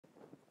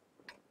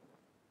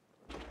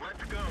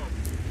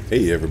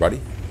Hey everybody,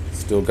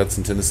 still Guts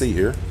in Tennessee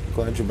here.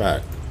 Glad you're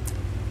back.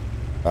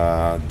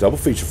 Double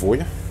feature for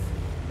you.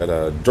 Got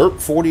a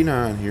Derp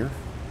 49 here.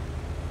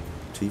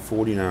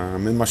 T49.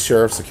 I'm in my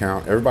sheriff's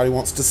account. Everybody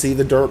wants to see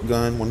the Derp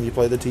gun when you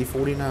play the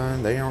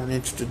T49. They aren't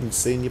interested in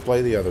seeing you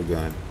play the other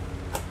gun.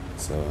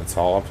 So that's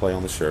all I play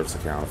on the sheriff's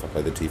account. If I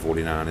play the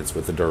T49, it's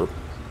with the Derp.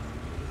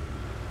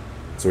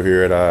 So we're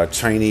here at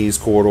Chinese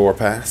Corridor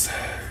Pass,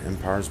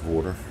 Empire's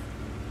Border.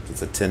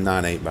 It's a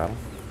 10-9-8 battle.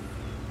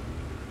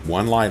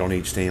 One light on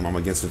each team. I'm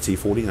against a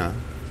T49.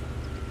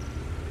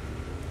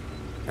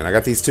 And I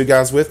got these two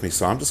guys with me,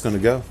 so I'm just going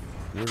to go.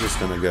 We're just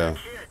going to go.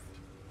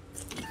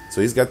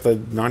 So he's got the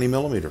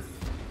 90mm.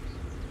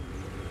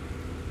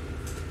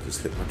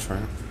 Just hit my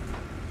trap.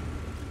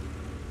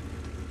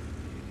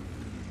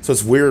 So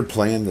it's weird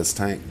playing this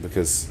tank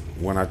because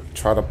when I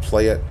try to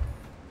play it,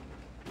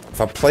 if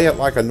I play it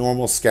like a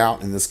normal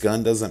scout and this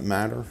gun doesn't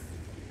matter,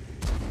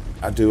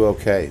 I do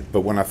okay.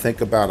 But when I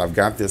think about I've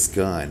got this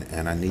gun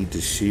and I need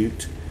to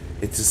shoot,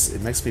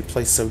 it makes me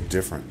play so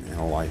different in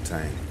a light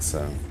tank.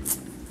 So,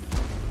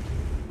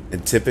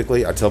 and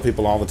typically I tell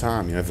people all the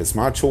time, you know, if it's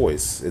my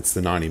choice, it's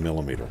the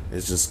 90mm.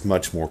 It's just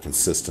much more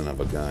consistent of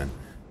a gun.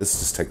 This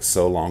just takes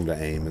so long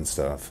to aim and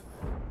stuff.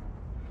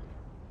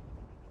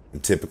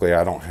 And typically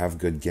I don't have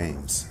good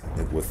games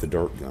with the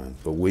Derp gun,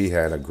 but we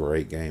had a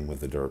great game with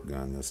the Derp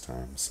gun this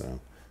time.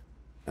 So,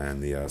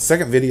 and the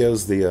second video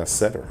is the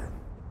setter.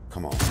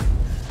 Come on,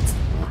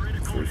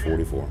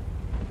 344.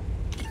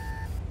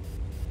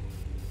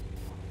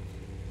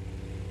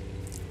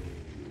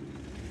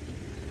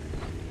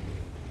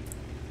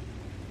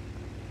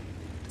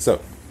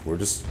 So, we're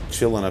just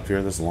chilling up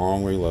here, this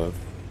long reload.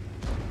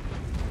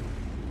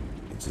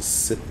 It's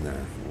just sitting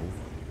there. We'll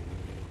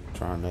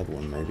try another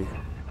one, maybe.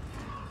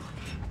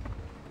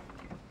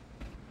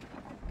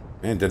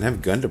 Man, doesn't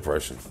have gun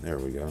depression. There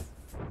we go.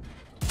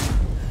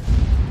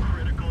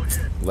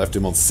 Left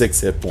him on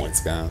 6 hit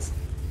points, guys.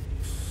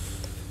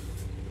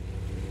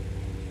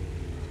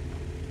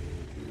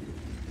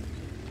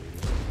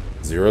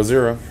 Zero,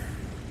 zero.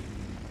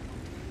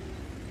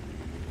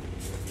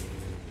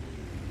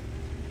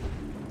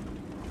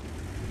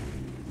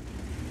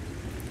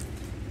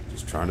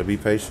 Trying to be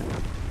patient.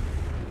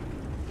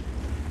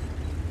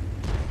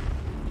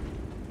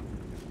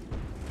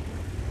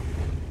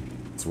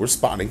 So we're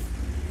spotting.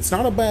 It's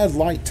not a bad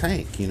light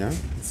tank, you know.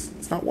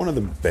 It's not one of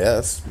the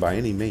best by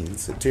any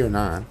means. At tier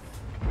 9,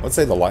 let's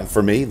say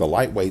for me, the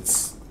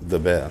lightweight's the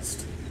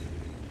best.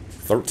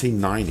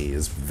 1390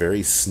 is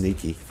very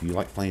sneaky. If you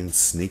like playing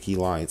sneaky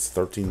lights,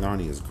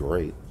 1390 is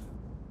great.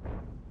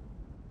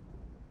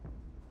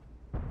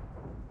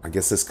 I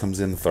guess this comes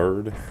in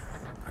third,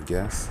 I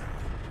guess.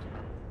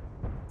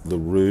 The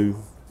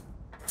Rue.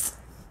 I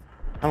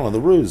don't know,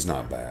 the Rue's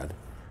not bad.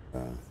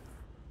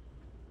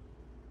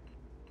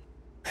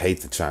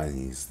 Hate the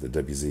Chinese, the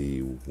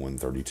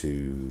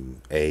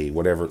WZ-132A,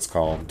 whatever it's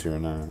called, tier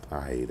 9.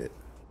 I hate it.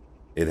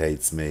 It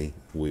hates me.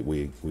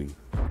 We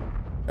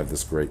have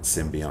this great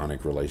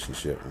symbiotic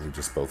relationship, and we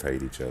just both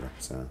hate each other.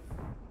 So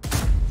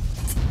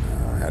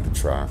I had to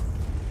try.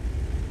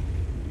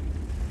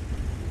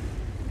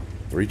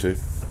 3-2.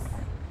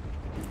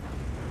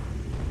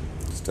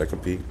 Let's take a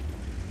peek.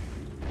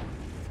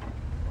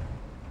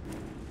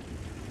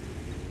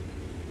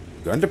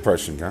 Gun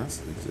depression, guys.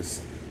 It's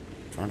just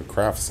trying to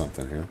craft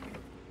something here.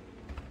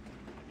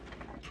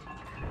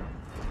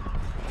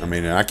 I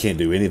mean, I can't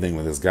do anything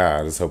with this guy.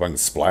 I just hope I can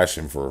splash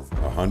him for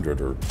 100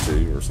 or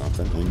 2 or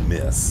something. We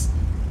miss.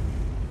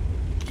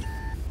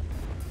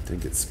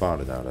 Did get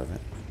spotted out of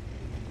it.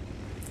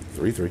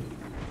 3-3.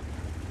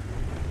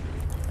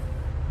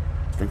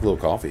 Drink a little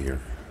coffee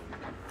here.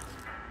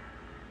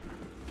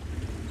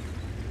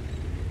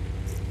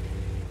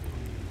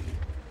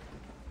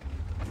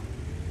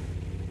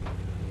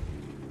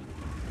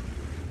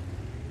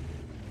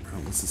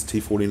 What's this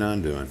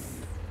T49 doing?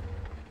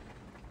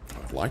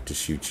 I'd like to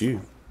shoot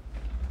you.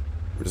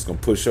 We're just going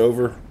to push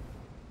over.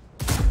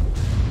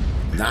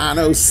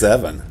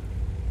 907.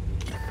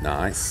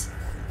 Nice.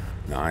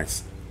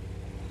 Nice.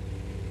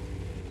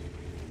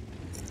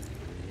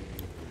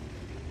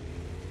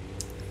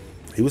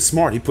 He was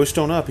smart. He pushed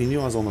on up. He knew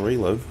I was on the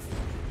reload.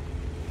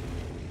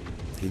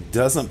 He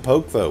doesn't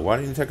poke, though. Why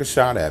didn't he take a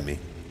shot at me?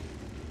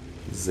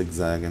 He's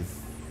zigzagging.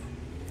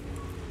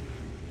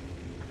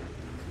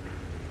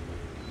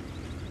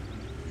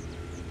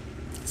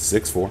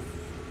 6-4.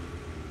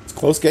 It's a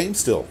close game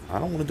still. I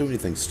don't want to do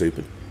anything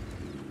stupid.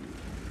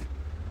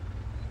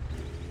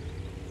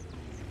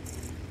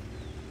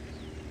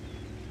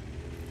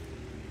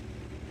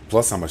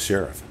 Plus, I'm a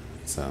sheriff,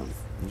 so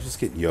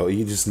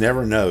you just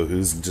never know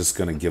who's just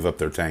going to give up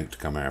their tank to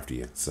come after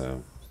you.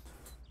 So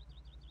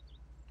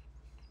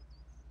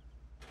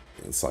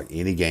it's like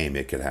any game,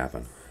 it could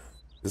happen.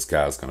 This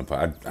guy's going to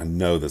poke. I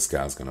know this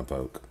guy's going to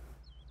poke.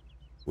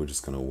 We're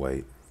just going to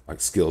wait. Like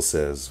Skill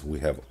says, we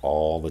have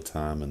all the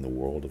time in the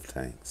world of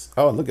tanks.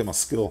 Oh, and look at my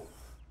skill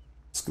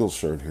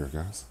shirt here,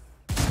 guys.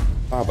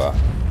 Bye-bye.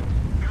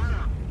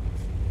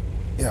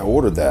 Yeah, I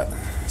ordered that.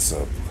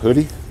 So,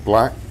 hoodie,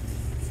 black.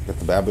 Got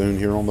the baboon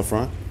here on the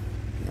front.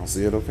 Y'all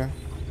see it okay?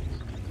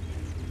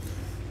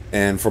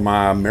 And for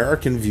my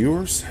American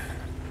viewers,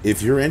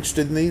 if you're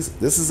interested in these,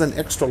 this is an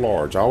extra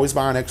large. I always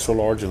buy an extra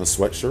large in a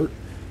sweatshirt.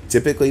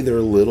 Typically, they're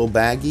a little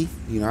baggy.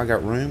 You know, I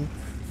got room.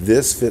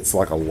 This fits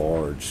like a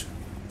large.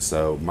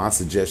 So my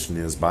suggestion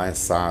is buy a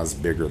size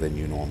bigger than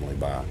you normally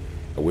buy.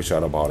 I wish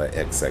I'd have bought an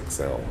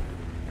XXL.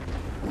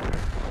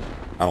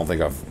 I don't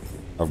think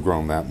I've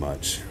grown that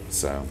much.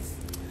 So,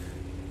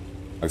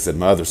 like I said,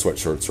 my other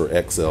sweatshirts are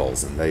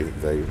XLs, and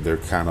they're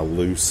kind of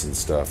loose and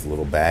stuff, a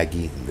little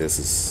baggy. This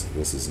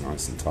is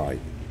nice and tight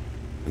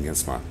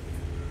against my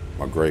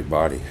great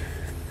body,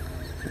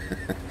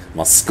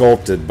 my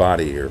sculpted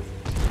body here.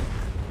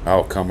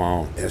 Oh, come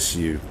on,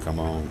 SU, come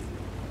on.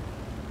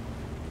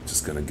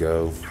 Just gonna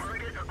go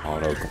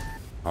auto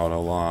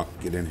lock.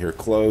 Get in here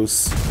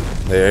close.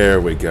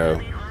 There we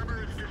go.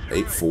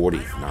 840,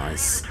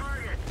 nice.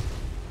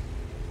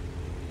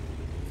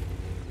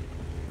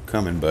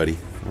 Coming, buddy.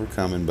 We're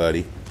coming,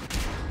 buddy.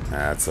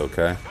 That's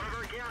okay.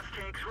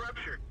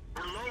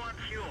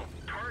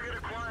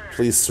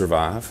 Please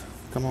survive.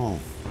 Come on.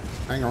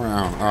 Hang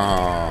around.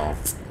 Oh,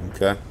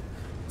 okay.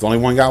 There's only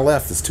one guy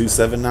left. It's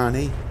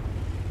 279E.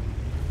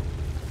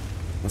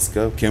 Let's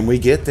go. Can we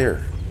get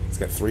there? It's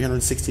got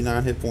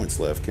 369 hit points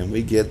left. Can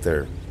we get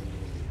there?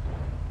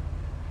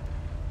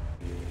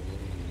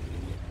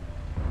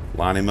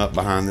 Line him up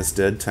behind this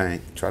dead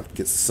tank. Try to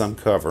get some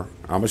cover.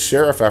 I'm a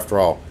sheriff after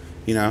all.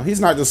 You know, he's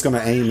not just going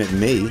to aim at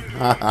me.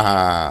 Ha ha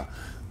ha.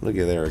 Look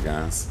at there,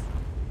 guys.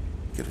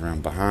 Get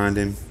around behind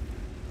him.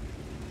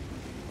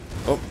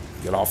 Oh,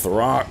 get off the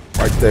rock.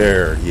 Right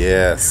there.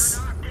 Yes.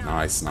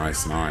 Nice,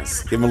 nice,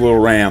 nice. Give him a little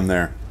ram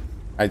there.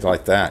 I'd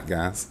like that,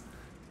 guys.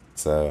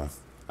 So,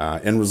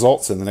 end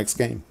results in the next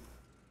game.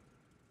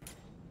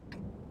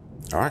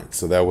 Alright,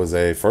 so that was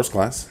a first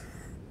class.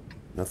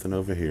 Nothing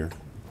over here.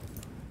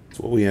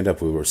 So what we end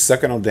up with, we were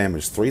second on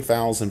damage,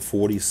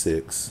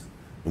 3,046.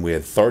 And we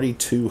had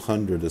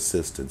 3,200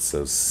 assisted,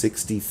 so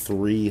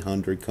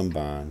 6,300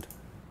 combined.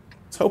 I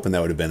was hoping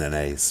that would have been an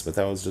ace, but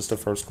that was just a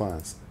first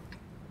class.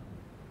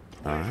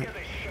 Alright.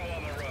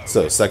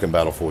 So, second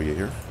battle for you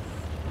here.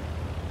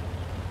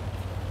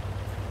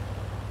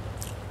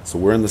 So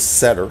we're in the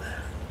setter.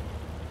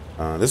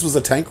 This was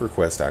a tank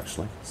request,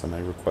 actually.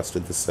 Somebody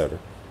requested the setter.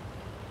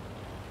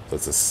 So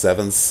it's a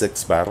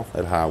 7-6 battle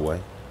at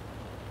highway.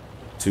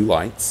 2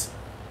 lights.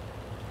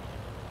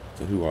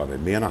 So who are they?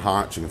 Me and a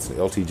Hotch against an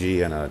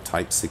LTG and a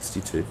Type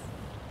 62.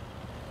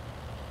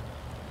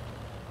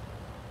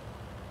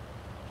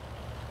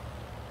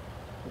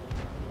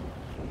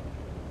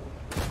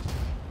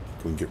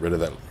 Can we get rid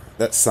of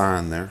that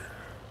sign there?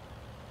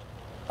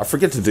 I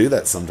forget to do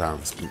that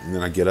sometimes, and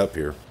then I get up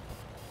here.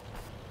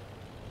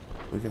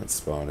 We got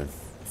spotted.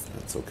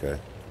 That's okay.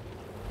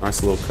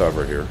 Nice little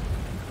cover here.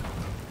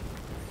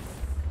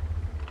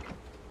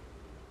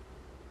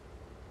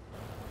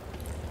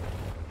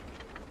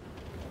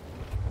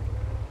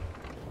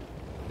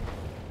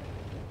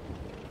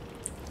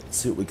 Let's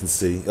see what we can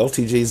see.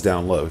 LTG's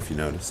down low, if you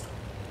noticed.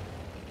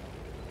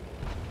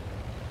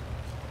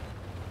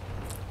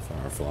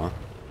 Firefly.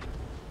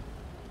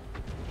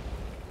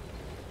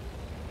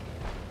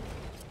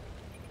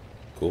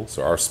 Cool.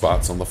 So our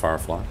spot's on the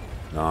Firefly.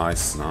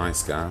 Nice,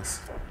 nice, guys.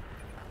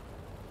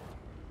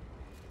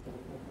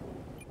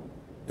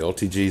 The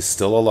LTG's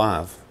still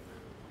alive.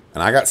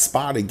 And I got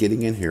spotted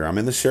getting in here. I'm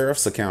in the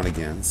sheriff's account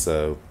again,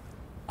 so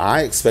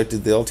I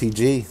expected the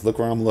LTG. Look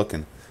where I'm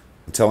looking.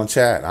 I'm telling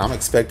chat, I'm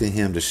expecting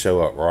him to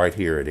show up right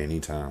here at any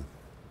time.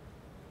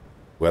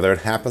 Whether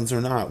it happens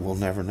or not, we'll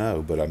never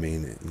know. But I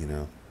mean, you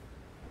know,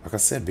 like I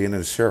said, being in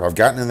the sheriff, I've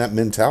gotten in that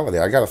mentality.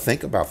 I got to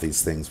think about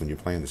these things when you're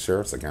playing the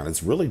sheriff's account.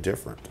 It's really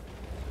different.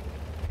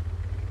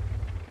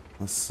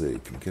 Let's see.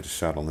 Can we get a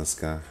shot on this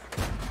guy?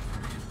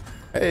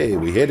 Hey,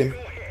 we hit him.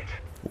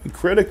 We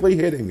critically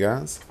hit him,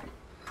 guys.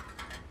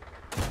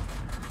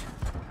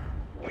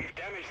 We've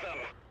damaged them.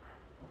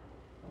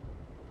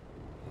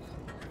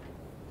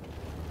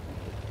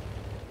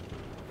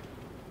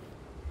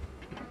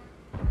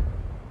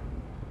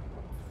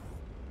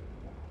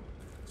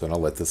 So I'll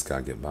let this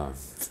guy get by.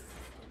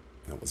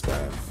 That was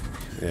bad.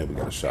 Yeah, we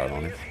got a shot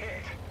on him.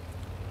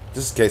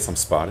 Just in case I'm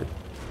spotted.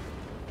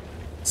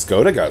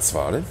 Skoda got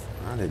spotted.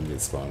 I didn't get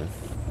spotted.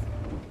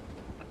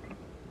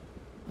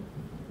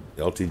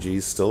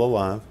 LTG's still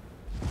alive.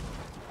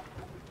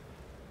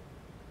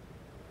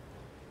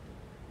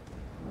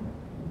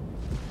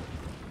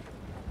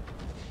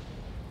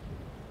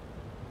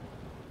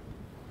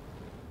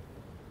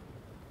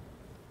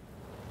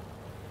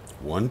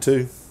 One,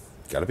 two.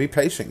 Gotta be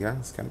patient,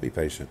 guys. Gotta be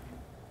patient.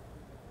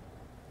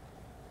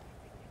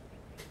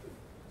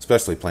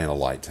 Especially playing a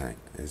light tank.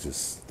 It's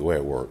just the way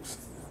it works.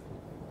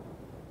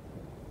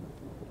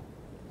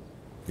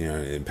 You know,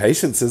 and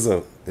patience is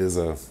a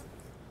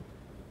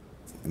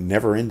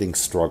never-ending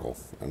struggle.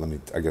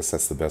 And I guess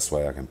that's the best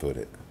way I can put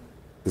it.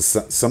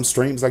 Because some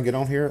streams I get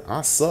on here,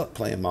 I suck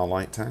playing my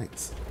light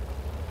tanks.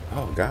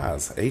 Oh,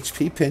 guys,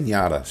 HP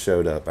Pinata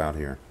showed up out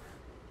here.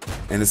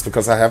 And it's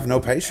because I have no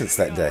patience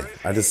that day.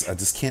 I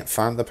just can't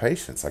find the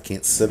patience. I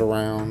can't sit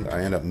around.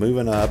 I end up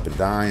moving up and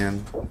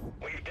dying.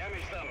 We've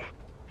damaged them.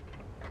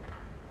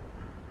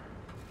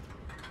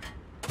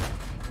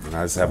 And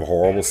I just have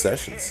horrible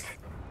sessions.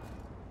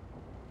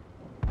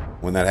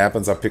 When that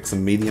happens, I pick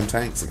some medium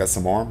tanks. I got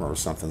some armor or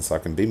something so I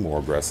can be more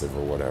aggressive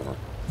or whatever.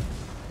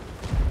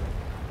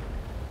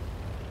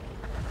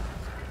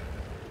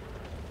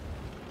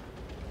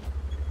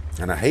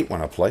 And I hate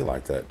when I play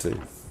like that,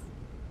 too.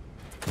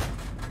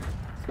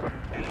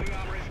 Enemy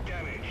armor is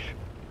damaged.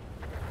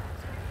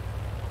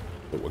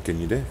 But what can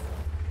you do?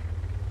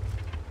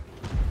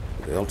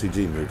 The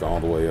LTG moved all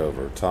the way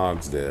over.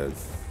 Tog's dead.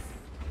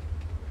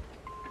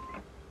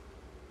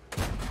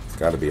 It's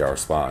got to be our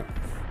spot.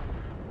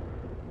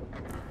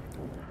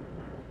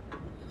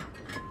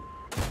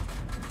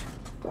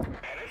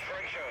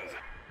 Penetration.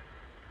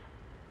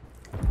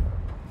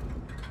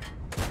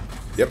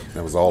 Yep,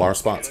 that was all our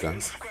spots,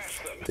 guys.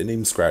 Scratch them. Didn't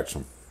even scratch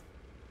them.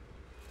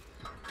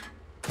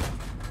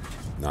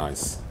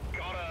 Nice.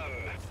 Got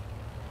 'em.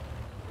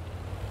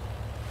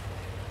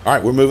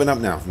 Alright, we're moving up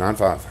now.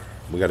 9-5.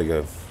 We gotta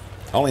go.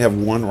 I only have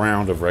one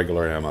round of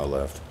regular ammo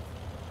left.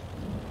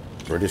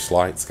 British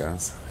Lights,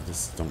 guys. They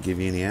just don't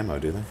give you any ammo,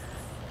 do they?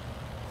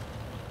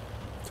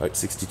 Type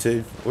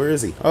 62. Where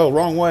is he? Oh,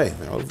 wrong way.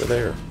 They're over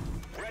there.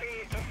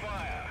 Ready to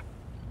fire.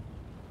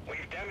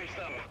 We've damaged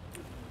them.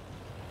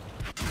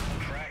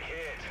 Track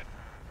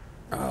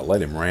hit.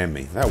 Let him ram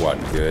me. That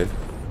wasn't good.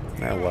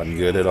 That wasn't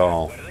good at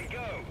all. Where do they go?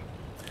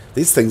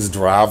 These things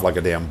drive like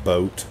a damn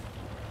boat.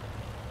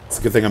 It's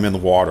a good thing I'm in the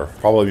water.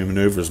 Probably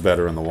maneuvers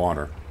better in the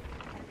water.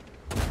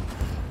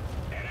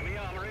 Enemy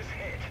armor is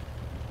hit.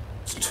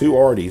 It's 2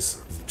 Arties.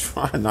 I'm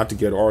trying not to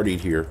get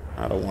Artied here.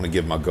 I don't want to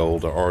give my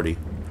gold to Artie.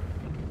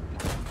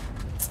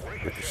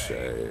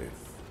 Ricochet.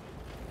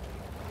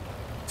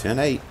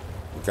 10-8.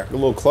 We got a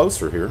little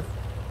closer here.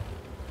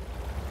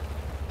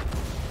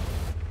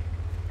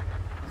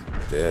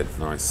 Dead.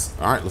 Nice.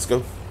 Alright, let's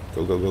go.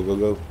 Go, go, go, go,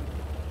 go.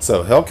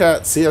 So,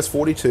 Hellcat,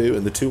 CS-42,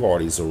 and the 2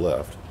 Arties are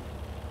left.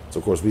 So,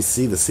 of course, we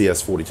see the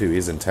CS-42.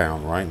 He's in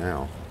town right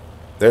now.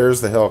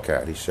 There's the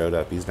Hellcat. He showed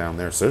up. He's down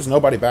there. So, there's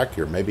nobody back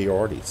here. Maybe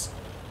Arties.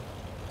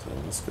 So,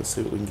 let's go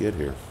see what we can get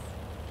here.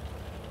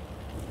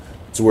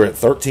 So, we're at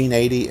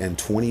 1380 and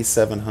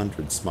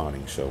 2700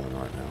 spotting showing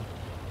right now.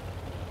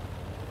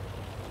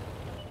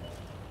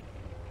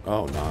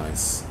 Oh,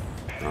 nice.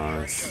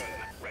 Nice.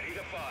 Ready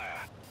to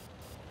fire.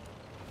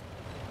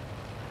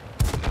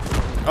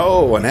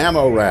 Oh, an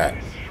ammo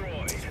rack.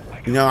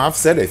 Destroyed. You know, I've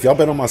said it. If y'all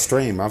been on my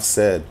stream, I've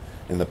said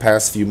in the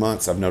past few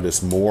months I've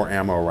noticed more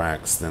ammo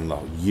racks than the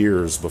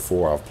years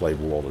before I've played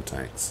World of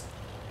Tanks.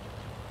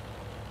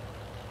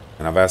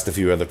 And I've asked a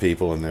few other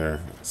people, and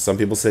some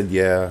people said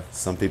yeah,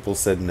 some people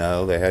said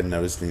no, they hadn't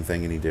noticed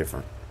anything any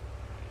different.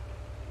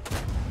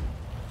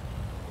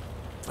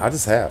 I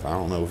just have. I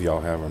don't know if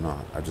y'all have or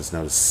not. I just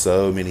noticed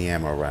so many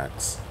ammo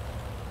racks.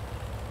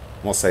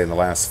 I'm going to say in the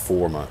last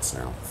 4 months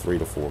now. 3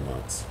 to 4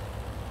 months.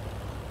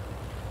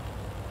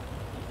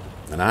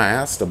 And I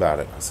asked about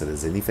it. I said,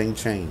 has anything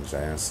changed? I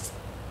asked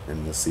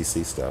in the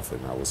CC stuff,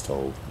 and I was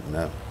told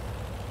no.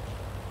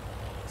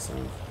 So,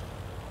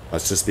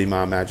 must just be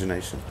my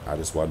imagination. I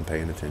just wasn't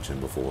paying attention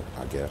before,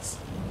 I guess.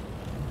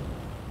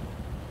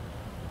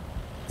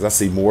 Because I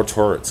see more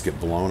turrets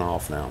get blown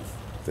off now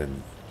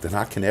than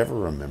I can ever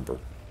remember.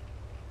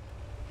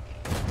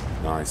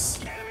 Nice.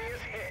 Enemy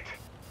is hit.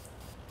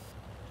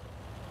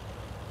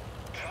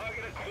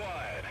 Target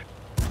acquired.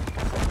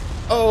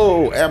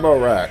 Oh, ammo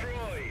rack. Destroyed.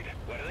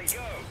 Where do they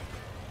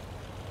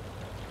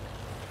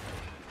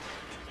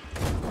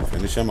go?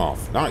 Finish him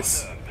off.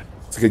 Nice.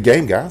 It's a good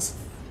game, guys.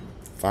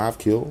 5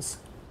 kills.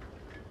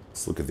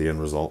 Let's look at the end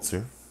results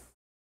here.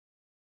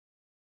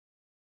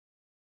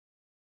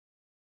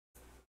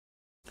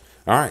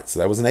 Alright, so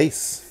that was an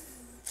ace.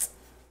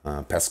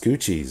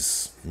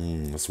 Pascucci's.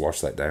 Let's wash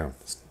that down.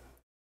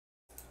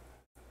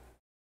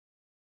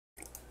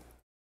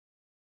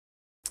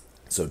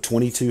 So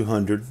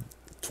 2200,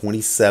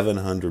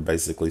 2700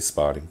 basically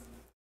spotting.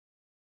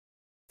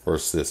 Or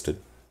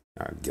assisted.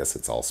 I guess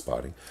it's all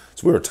spotting.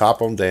 So we were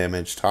top on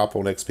damage, top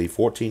on XP,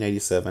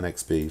 1487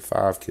 XP,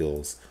 5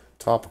 kills,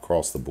 top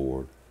across the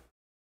board.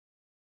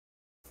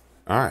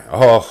 Alright,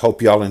 oh,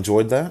 hope y'all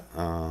enjoyed that.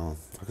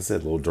 Like I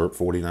said, a little Derp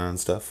 49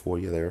 stuff for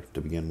you there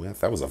to begin with.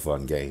 That was a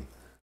fun game.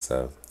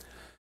 So,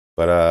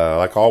 but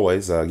like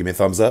always, give me a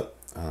thumbs up.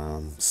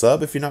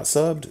 Sub if you're not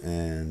subbed,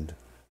 and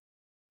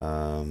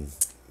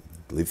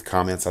leave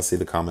comments. I see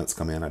the comments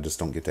come in. I just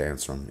don't get to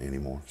answer them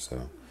anymore.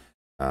 So,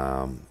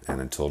 and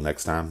until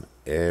next time,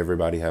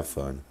 everybody have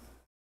fun.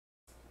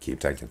 Keep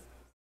tanking.